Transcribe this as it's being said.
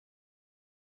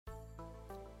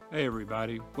Hey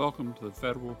everybody, welcome to the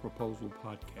Federal Proposal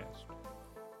Podcast.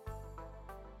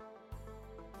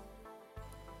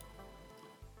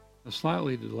 A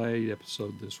slightly delayed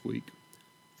episode this week.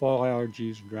 Fall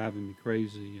allergies are driving me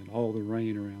crazy, and all the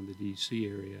rain around the D.C.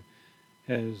 area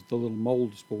has the little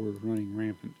mold spores running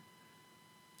rampant.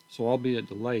 So albeit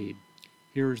delayed,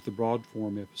 here is the broad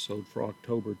form episode for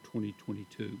October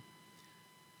 2022.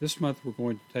 This month we're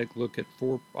going to take a look at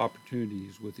 4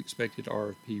 opportunities with expected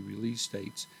RFP release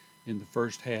dates in the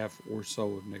first half or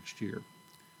so of next year.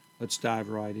 Let's dive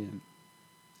right in.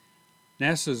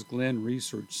 NASA's Glenn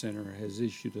Research Center has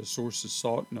issued a sources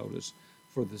sought notice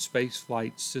for the Space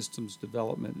Flight Systems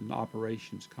Development and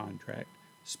Operations Contract,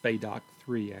 SPACEDOC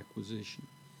 3 acquisition.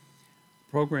 The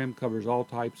program covers all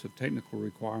types of technical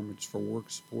requirements for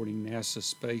work supporting NASA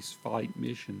space flight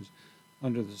missions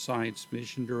under the Science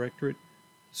Mission Directorate,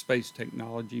 the Space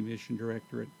Technology Mission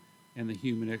Directorate, and the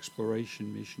Human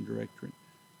Exploration Mission Directorate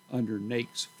under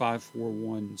NAICS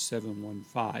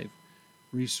 541715,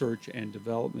 Research and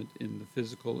Development in the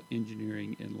Physical,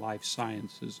 Engineering, and Life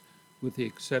Sciences, with the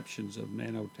exceptions of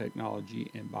nanotechnology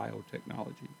and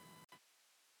biotechnology.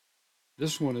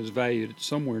 This one is valued at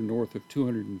somewhere north of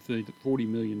 $240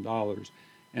 million,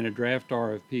 and a draft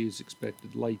RFP is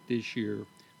expected late this year,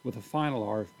 with a final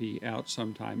RFP out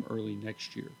sometime early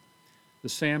next year. The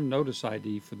SAM notice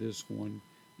ID for this one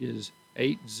is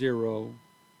 80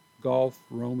 Golf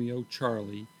Romeo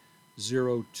Charlie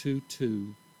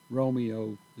 022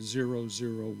 Romeo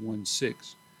 0016.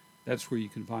 That's where you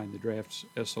can find the draft's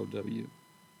SOW.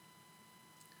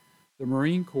 The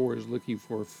Marine Corps is looking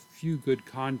for a few good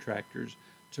contractors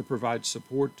to provide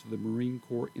support to the Marine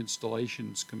Corps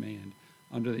Installations Command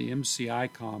under the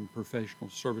MCICOM Professional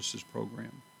Services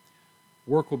Program.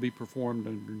 Work will be performed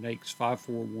under NAICS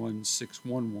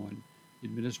 541611,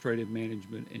 Administrative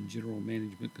Management and General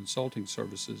Management Consulting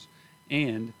Services,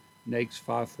 and NAICS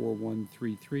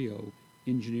 541330,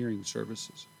 Engineering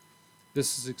Services.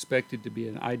 This is expected to be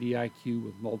an IDIQ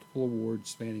with multiple awards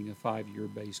spanning a 5-year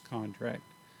base contract.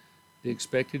 The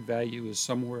expected value is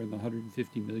somewhere in the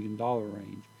 $150 million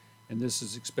range, and this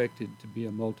is expected to be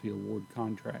a multi-award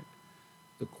contract.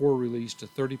 The Corps released a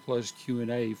 30-plus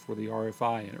Q&A for the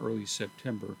RFI in early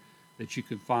September that you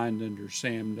can find under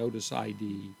SAM Notice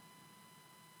ID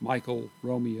Michael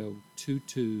Romeo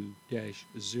 22-019.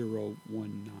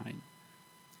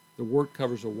 The work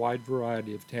covers a wide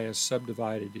variety of tasks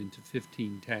subdivided into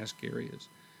 15 task areas.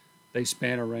 They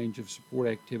span a range of support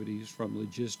activities from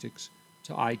logistics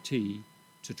to IT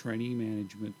to training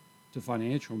management to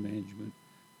financial management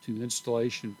to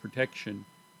installation protection,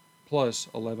 plus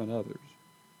 11 others.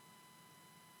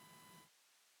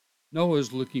 NOAA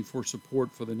is looking for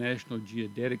support for the National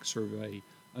Geodetic Survey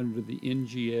under the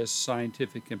NGS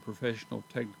Scientific and Professional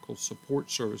Technical Support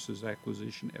Services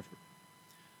acquisition effort.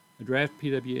 A draft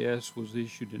PWS was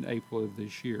issued in April of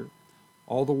this year.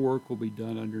 All the work will be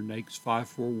done under NAICS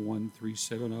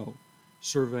 541370,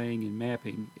 surveying and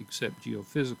mapping except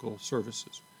geophysical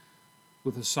services,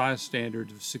 with a size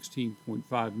standard of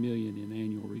 $16.5 million in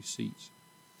annual receipts.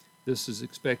 This is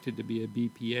expected to be a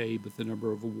BPA, but the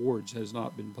number of awards has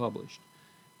not been published.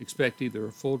 Expect either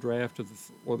a full draft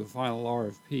or the final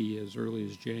RFP as early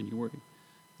as January.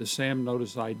 The SAM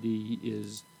Notice ID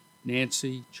is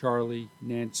Nancy Charlie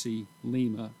Nancy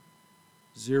Lima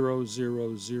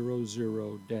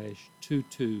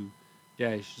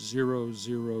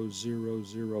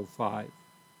 0000-22-00005.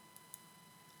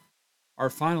 Our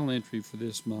final entry for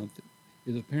this month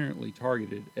is apparently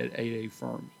targeted at 8A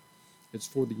firms. It's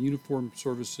for the Uniformed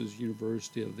Services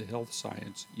University of the Health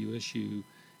Science, USU,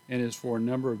 and is for a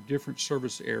number of different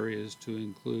service areas to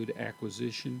include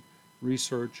acquisition,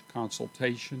 research,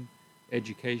 consultation,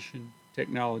 education,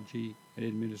 technology, and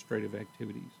administrative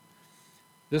activities.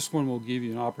 This one will give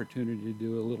you an opportunity to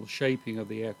do a little shaping of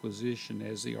the acquisition,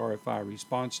 as the RFI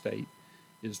response date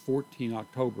is 14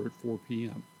 October at 4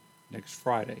 p.m., next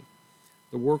Friday.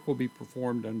 The work will be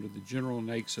performed under the general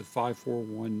NAICS of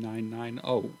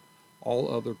 541990,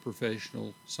 all other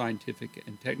professional, scientific,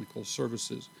 and technical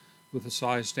services, with a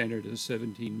size standard of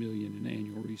 $17 million in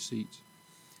annual receipts.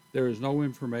 There is no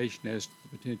information as to the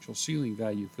potential ceiling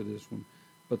value for this one,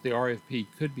 but the RFP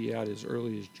could be out as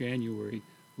early as January,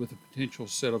 with a potential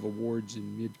set of awards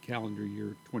in mid-calendar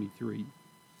year 23.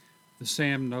 The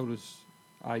SAM Notice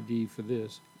ID for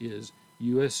this is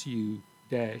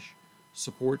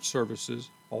USU-Support Services,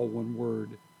 all one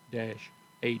word,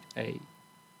 -8A.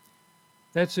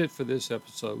 That's it for this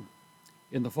episode.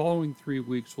 In the following 3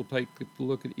 weeks, we'll take a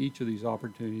look at each of these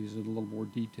opportunities in a little more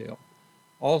detail.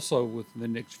 Also, within the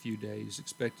next few days,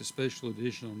 expect a special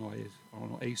edition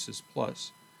on ACES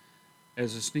Plus.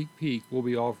 As a sneak peek, we'll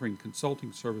be offering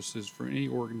consulting services for any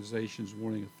organizations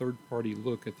wanting a third-party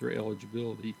look at their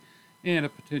eligibility and a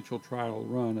potential trial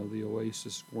run of the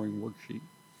OASIS scoring worksheet.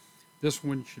 This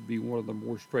one should be one of the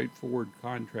more straightforward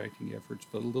contracting efforts,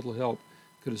 but a little help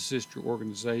could assist your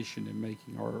organization in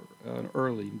making an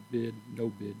early bid, no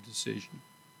bid decision.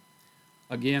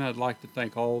 Again, I'd like to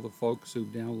thank all the folks who've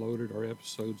downloaded our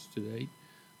episodes to date.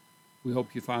 We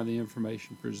hope you find the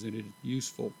information presented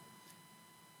useful.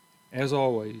 As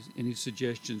always, any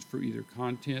suggestions for either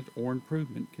content or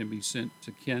improvement can be sent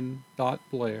to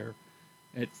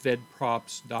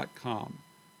ken.blair@fedprops.com.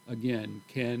 Again,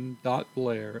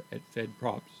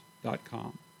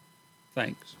 ken.blair@fedprops.com.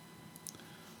 Thanks.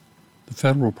 The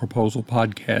Federal Proposal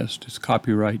Podcast is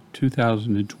copyright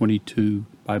 2022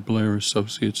 by Blair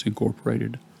Associates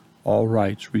Incorporated. All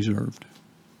rights reserved.